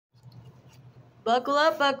Buckle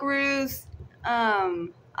up, buckaroos.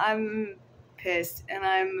 I'm pissed and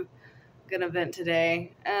I'm gonna vent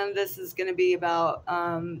today. And this is gonna be about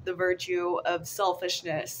the virtue of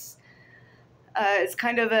selfishness. It's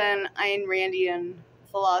kind of an Ayn Randian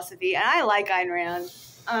philosophy, and I like Ayn Rand.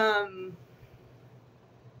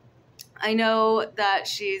 I know that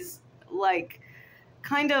she's like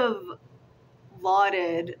kind of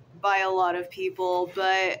lauded by a lot of people,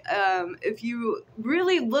 but if you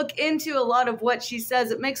really look into a lot of what she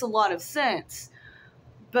says, it makes a lot of sense.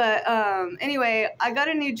 But anyway, I got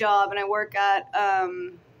a new job and I work at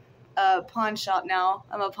a pawn shop now.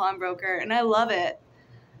 I'm a pawnbroker and I love it.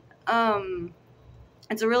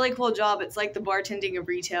 It's a really cool job. It's like the bartending of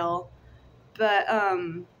retail. But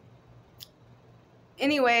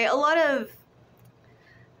anyway, a lot of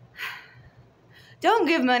don't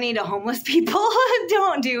give money to homeless people.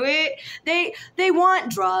 Don't do it. They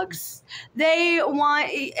want drugs. They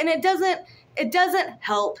want, and it doesn't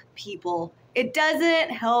help people. It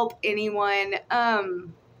doesn't help anyone.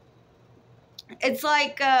 It's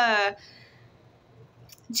like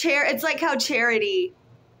it's like how charity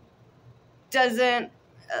doesn't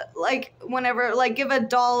like whenever like give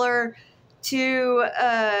 $1 to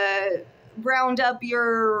round up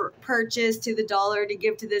your purchase to the dollar to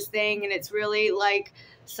give to this thing, and it's really like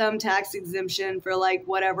some tax exemption for like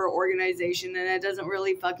whatever organization, and it doesn't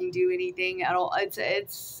really fucking do anything at all.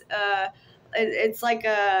 It's like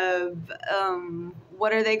a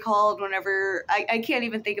what are they called whenever I can't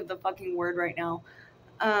even think of the fucking word right now.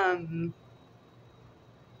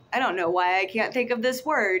 I don't know why I can't think of this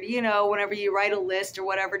word. You know, whenever you write a list or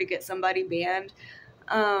whatever to get somebody banned,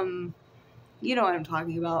 you know what I'm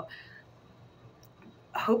talking about.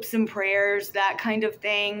 Hopes and prayers, that kind of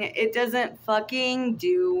thing. It doesn't fucking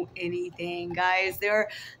do anything, guys. There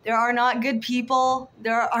are not good people.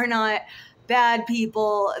 There are not bad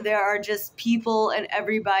people. There are just people, and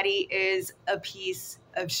everybody is a piece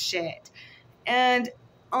of shit. And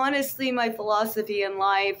honestly, my philosophy in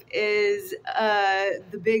life is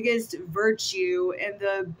the biggest virtue and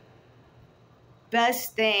the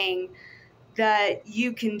best thing that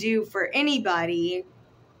you can do for anybody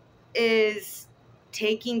is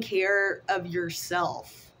taking care of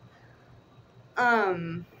yourself.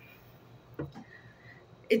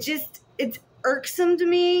 It's irksome to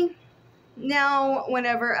me now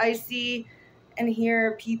whenever I see and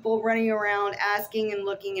hear people running around asking and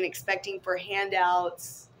looking and expecting for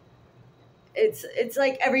handouts. It's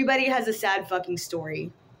like everybody has a sad fucking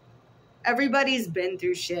story. Everybody's been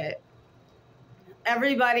through shit.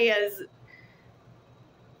 Everybody has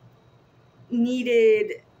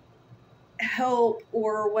needed help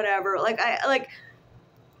or whatever.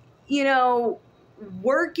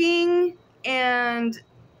 Working and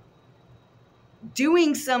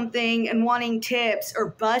doing something and wanting tips or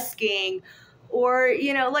busking, or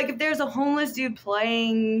like if there's a homeless dude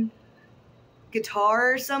playing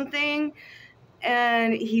guitar or something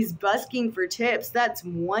and he's busking for tips, that's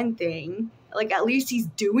one thing. Like at least he's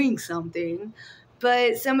doing something.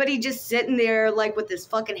 But somebody just sitting there like with this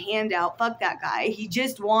fucking handout, fuck that guy. He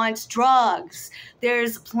just wants drugs.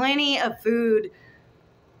 There's plenty of food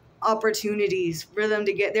opportunities for them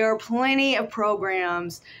to get. There are plenty of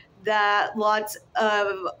programs that lots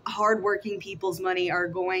of hardworking people's money are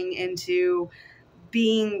going into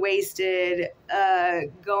being wasted,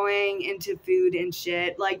 going into food and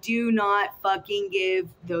shit. Like, do not fucking give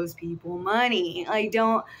those people money. Like,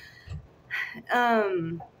 don't...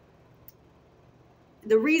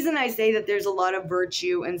 The reason I say that there's a lot of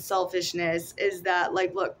virtue and selfishness is that,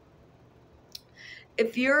 like, look,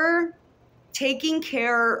 if you're taking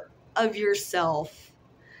care of yourself,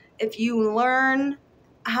 if you learn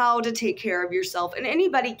how to take care of yourself, and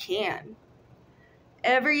anybody can,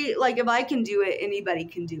 if I can do it, anybody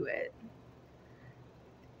can do it.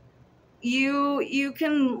 You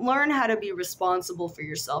can learn how to be responsible for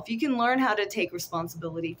yourself. You can learn how to take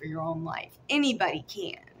responsibility for your own life. Anybody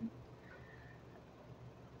can.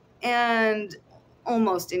 And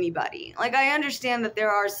almost anybody. Like, I understand that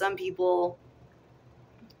there are some people,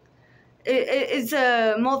 these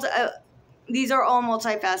are all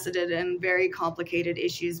multifaceted and very complicated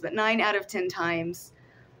issues, but 9 out of 10 times,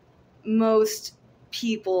 most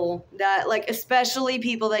people that, like, especially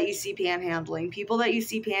people that you see panhandling,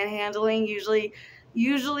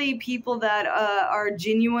 usually people that are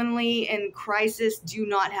genuinely in crisis do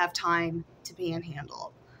not have time to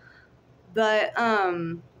panhandle. But,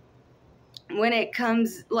 when it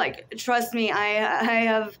comes, like, trust me, I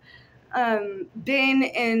have been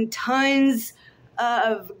in tons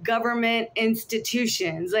of government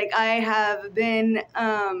institutions. Like, I have been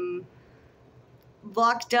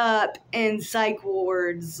locked up in psych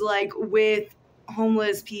wards, like, with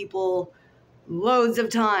homeless people loads of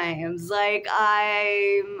times. Like,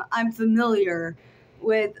 I'm familiar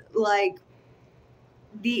with, like,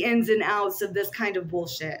 the ins and outs of this kind of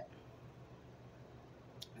bullshit.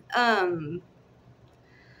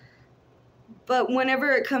 But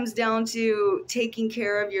whenever it comes down to taking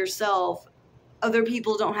care of yourself, other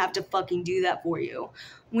people don't have to fucking do that for you.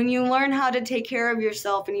 When you learn how to take care of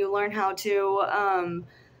yourself and you learn how to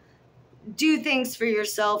do things for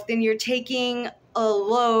yourself, then you're taking a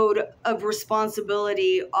load of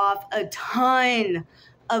responsibility off a ton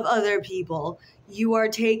of other people. You are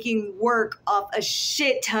taking work off a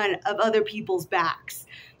shit ton of other people's backs.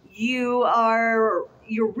 You're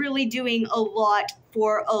really doing a lot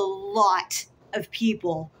for a lot of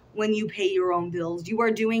people when you pay your own bills. You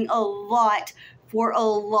are doing a lot for a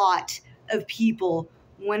lot of people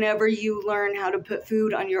whenever you learn how to put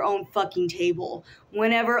food on your own fucking table.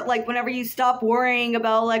 Whenever you stop worrying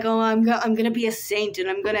about, like, oh, I'm gonna be a saint and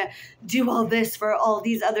I'm gonna do all this for all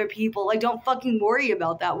these other people. Like, don't fucking worry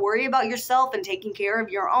about that. Worry about yourself and taking care of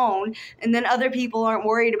your own, and then other people aren't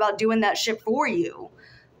worried about doing that shit for you.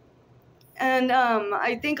 And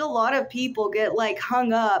I think a lot of people get, like,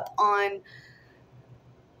 hung up on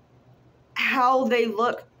how they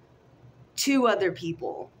look to other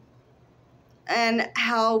people and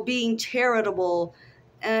how being charitable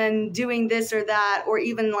and doing this or that, or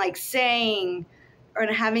even, like, saying or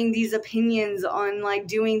having these opinions on, like,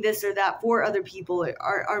 doing this or that for other people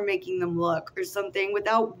are making them look or something,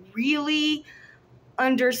 without really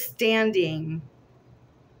understanding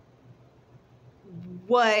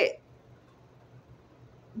what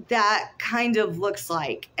that kind of looks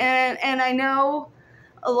like. And I know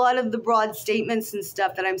a lot of the broad statements and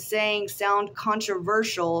stuff that I'm saying sound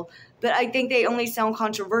controversial, but I think they only sound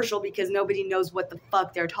controversial because nobody knows what the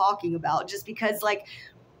fuck they're talking about. Just because, like,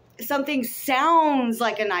 something sounds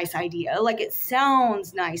like a nice idea, like it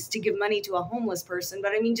sounds nice to give money to a homeless person,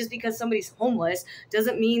 but I mean, just because somebody's homeless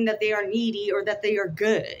doesn't mean that they are needy or that they are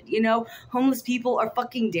good, you know? Homeless people are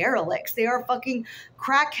fucking derelicts. They are fucking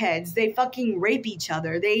crackheads. They fucking rape each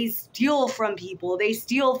other. They steal from people. They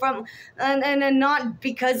steal from, and not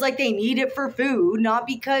because, like, they need it for food, not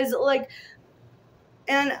because, like,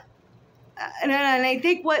 and I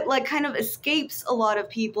think what, like, kind of escapes a lot of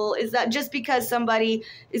people is that just because somebody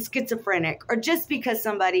is schizophrenic or just because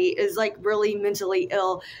somebody is, like, really mentally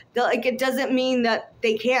ill, like, it doesn't mean that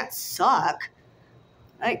they can't suck.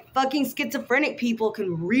 Like, fucking schizophrenic people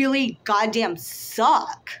can really goddamn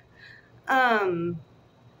suck. I've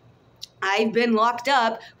been locked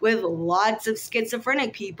up with lots of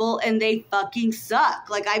schizophrenic people and they fucking suck.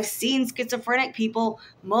 Like, I've seen schizophrenic people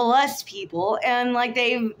molest people, and, like,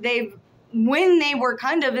 they've when they were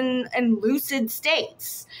kind of in lucid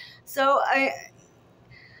states. So I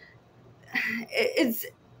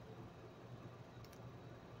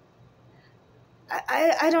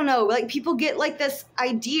don't know, like, people get, like, this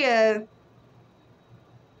idea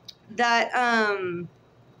that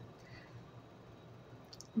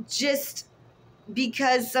just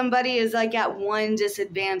because somebody is, like, at one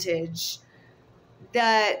disadvantage,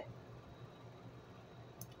 that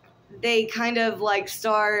they kind of, like,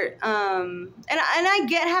 start, and I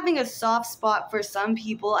get having a soft spot for some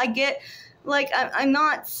people. I get, like, I'm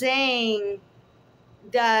not saying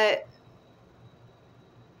that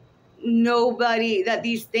that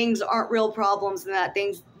these things aren't real problems and that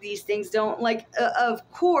these things don't, like, of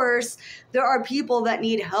course there are people that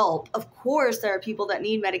need help. Of course there are people that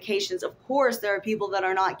need medications. Of course there are people that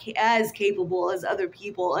are not as capable as other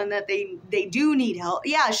people and that they do need help.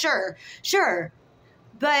 Yeah, sure.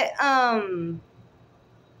 But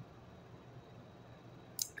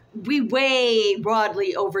we way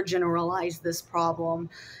broadly overgeneralize this problem,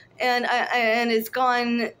 and it's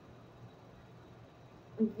gone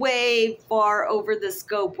way far over the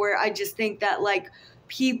scope, where I just think that, like,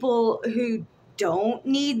 people who don't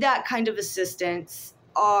need that kind of assistance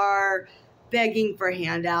are begging for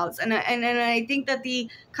handouts, and I think that the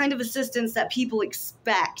kind of assistance that people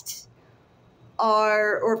expect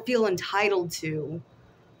or feel entitled to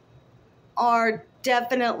are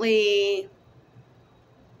definitely,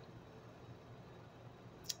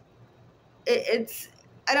 it's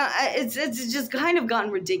just kind of gotten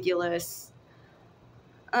ridiculous.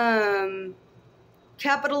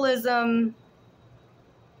 Capitalism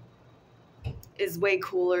is way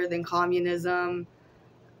cooler than communism,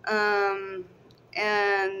 and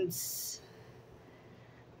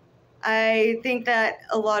I think that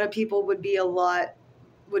a lot of people would be like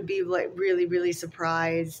really, really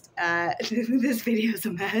surprised at this video's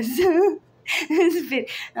a mess. This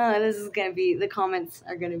is gonna be, the comments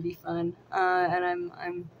are gonna be fun, and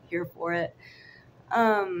I'm here for it.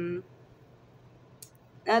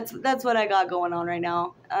 That's what I got going on right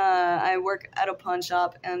now. I work at a pawn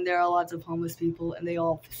shop, and there are lots of homeless people, and they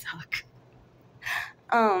all suck.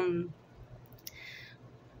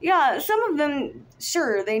 Yeah, some of them,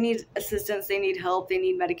 sure, they need assistance, they need help, they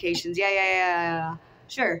need medications. Yeah.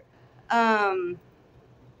 Sure.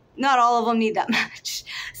 Not all of them need that much.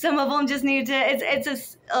 Some of them just need to.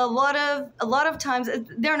 It's a lot of times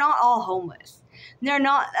they're not all homeless. They're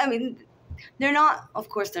not. I mean, they're not. Of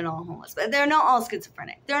course, they're not all homeless, but they're not all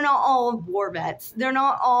schizophrenic. They're not all war vets. They're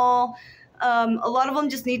not all. A lot of them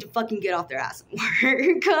just need to fucking get off their ass and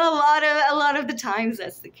work. A lot of the times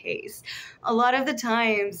that's the case. A lot of the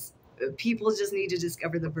times people just need to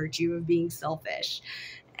discover the virtue of being selfish,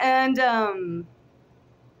 and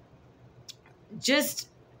just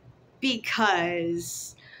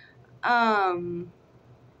because and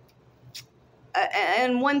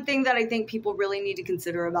one thing that I think people really need to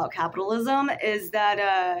consider about capitalism is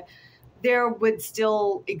that there would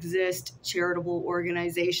still exist charitable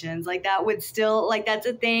organizations. Like that would still, like, that's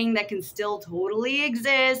a thing that can still totally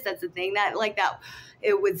exist. That's a thing that, like, that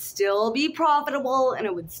it would still be profitable, and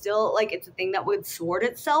it would still, like, it's a thing that would sort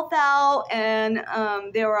itself out. And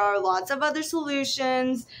there are lots of other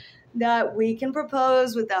solutions that we can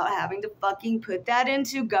propose without having to fucking put that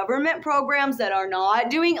into government programs that are not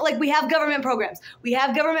doing, like, we have government programs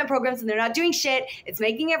and they're not doing shit. It's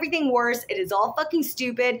making everything worse. It is all fucking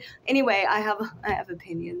stupid. Anyway, I have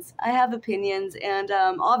opinions, and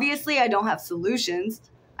obviously I don't have solutions.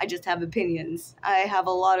 I just have opinions. I have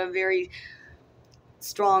a lot of very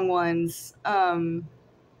strong ones, and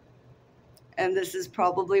this is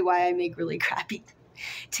probably why I make really crappy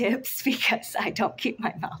tips, because I don't keep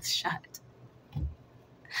my mouth shut.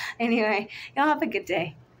 Anyway, y'all have a good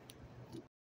day.